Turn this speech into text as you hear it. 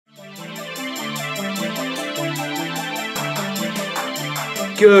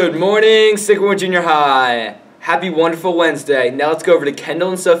Good morning, Sycamore Junior High. Happy wonderful Wednesday. Now let's go over to Kendall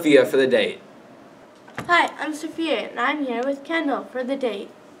and Sophia for the date. Hi, I'm Sophia, and I'm here with Kendall for the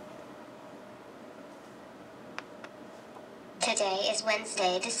date. Today is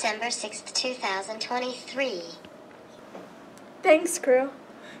Wednesday, December 6th, 2023. Thanks, crew.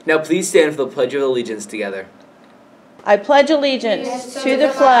 Now please stand for the Pledge of Allegiance together. I pledge allegiance to the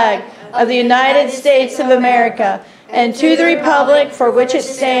flag of the United States of America and to the republic for which it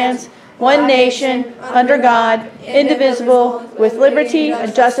stands, one nation, under God, indivisible, with liberty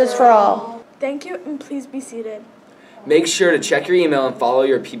and justice for all. Thank you, and please be seated. Make sure to check your email and follow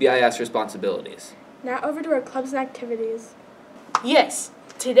your PBIS responsibilities. Now over to our clubs and activities. Yes,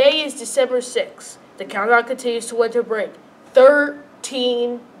 today is December 6th. The countdown continues to winter break.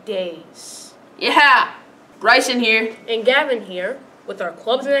 13 days. Yeah! Bryson here. And Gavin here with our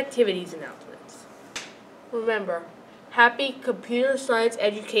clubs and activities announcements. Remember, happy Computer Science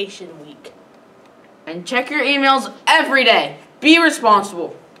Education Week. And check your emails every day. Be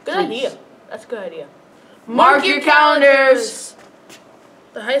responsible. Good idea. That's a good idea. Mark your calendars.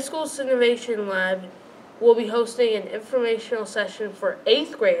 The High School's Innovation Lab will be hosting an informational session for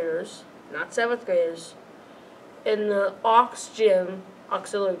 8th graders, not 7th graders, in the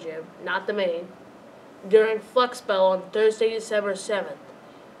auxiliary gym, not the main, during Flex Bell on Thursday, December 7th.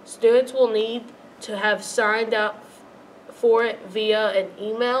 Students will need to have signed up for it via an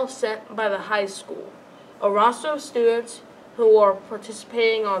email sent by the high school. A roster of students who are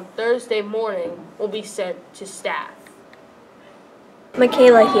participating on Thursday morning will be sent to staff.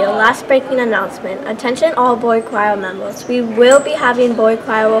 Michaela here. Last breaking announcement. Attention all boy choir members. We will be having boy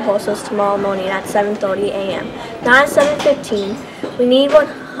choir rehearsals tomorrow morning at 7:30 a.m. Not at 7:15. We need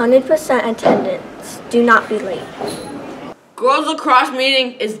 100% attendance. Do not be late. Girls Lacrosse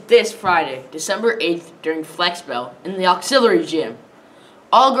meeting is this Friday, December 8th, during Flex Bell in the auxiliary gym.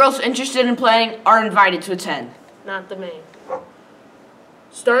 All girls interested in playing are invited to attend. Not the main.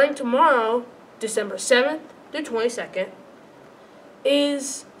 Starting tomorrow, December 7th through 22nd,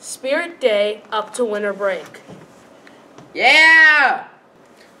 is Spirit Day up to winter break. Yeah!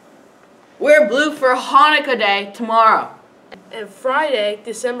 Wear blue for Hanukkah Day tomorrow. And Friday,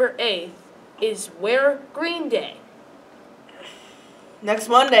 December 8th, is Wear Green Day. Next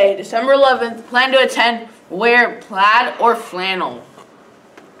Monday, December 11th, plan to attend wear plaid or flannel.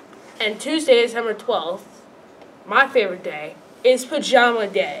 And Tuesday, December 12th, my favorite day, is Pajama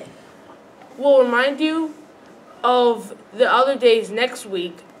Day. We'll remind you of the other days next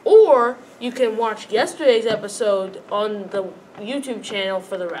week, or you can watch yesterday's episode on the YouTube channel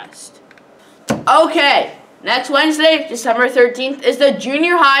for the rest. Okay, next Wednesday, December 13th, is the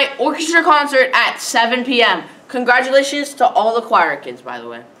Junior High Orchestra Concert at 7 p.m. Congratulations to all the choir kids, by the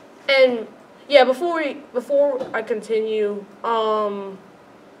way. And yeah, before I continue, and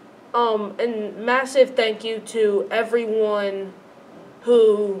massive thank you to everyone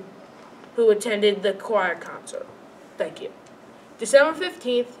who attended the choir concert. Thank you. December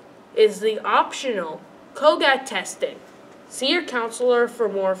 15th is the optional COGAT testing. See your counselor for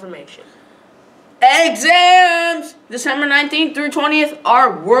more information. Exams! December 19th through 20th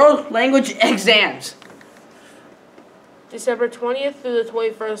are world language exams. December 20th through the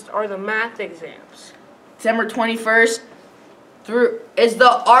 21st are the math exams. December 21st through is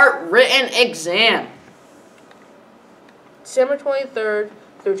the art written exam. December 23rd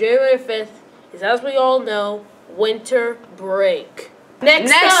through January 5th is, as we all know, winter break.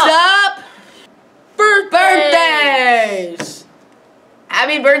 Next up, birthdays!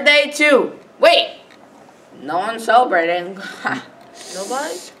 Happy birthday to, wait, no one's celebrating.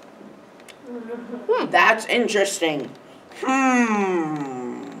 Nobody? That's interesting.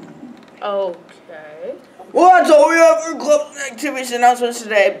 Okay. Well, that's all we have for club activities announcements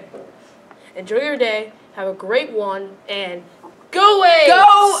today. Enjoy your day, have a great one, and go A's!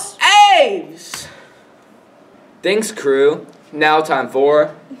 Go A's! Thanks, crew. Now time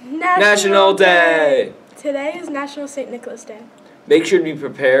for National Day. Today is National St. Nicholas Day. Make sure to be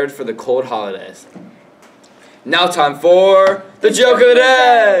prepared for the cold holidays. Now time for the joke of the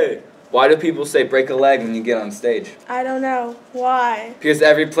day. Why do people say break a leg when you get on stage? I don't know. Why? Because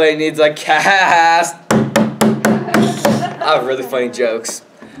every play needs a cast. I have really funny jokes.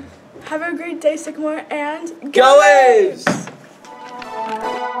 Have a great day, Sycamore, and Go A's!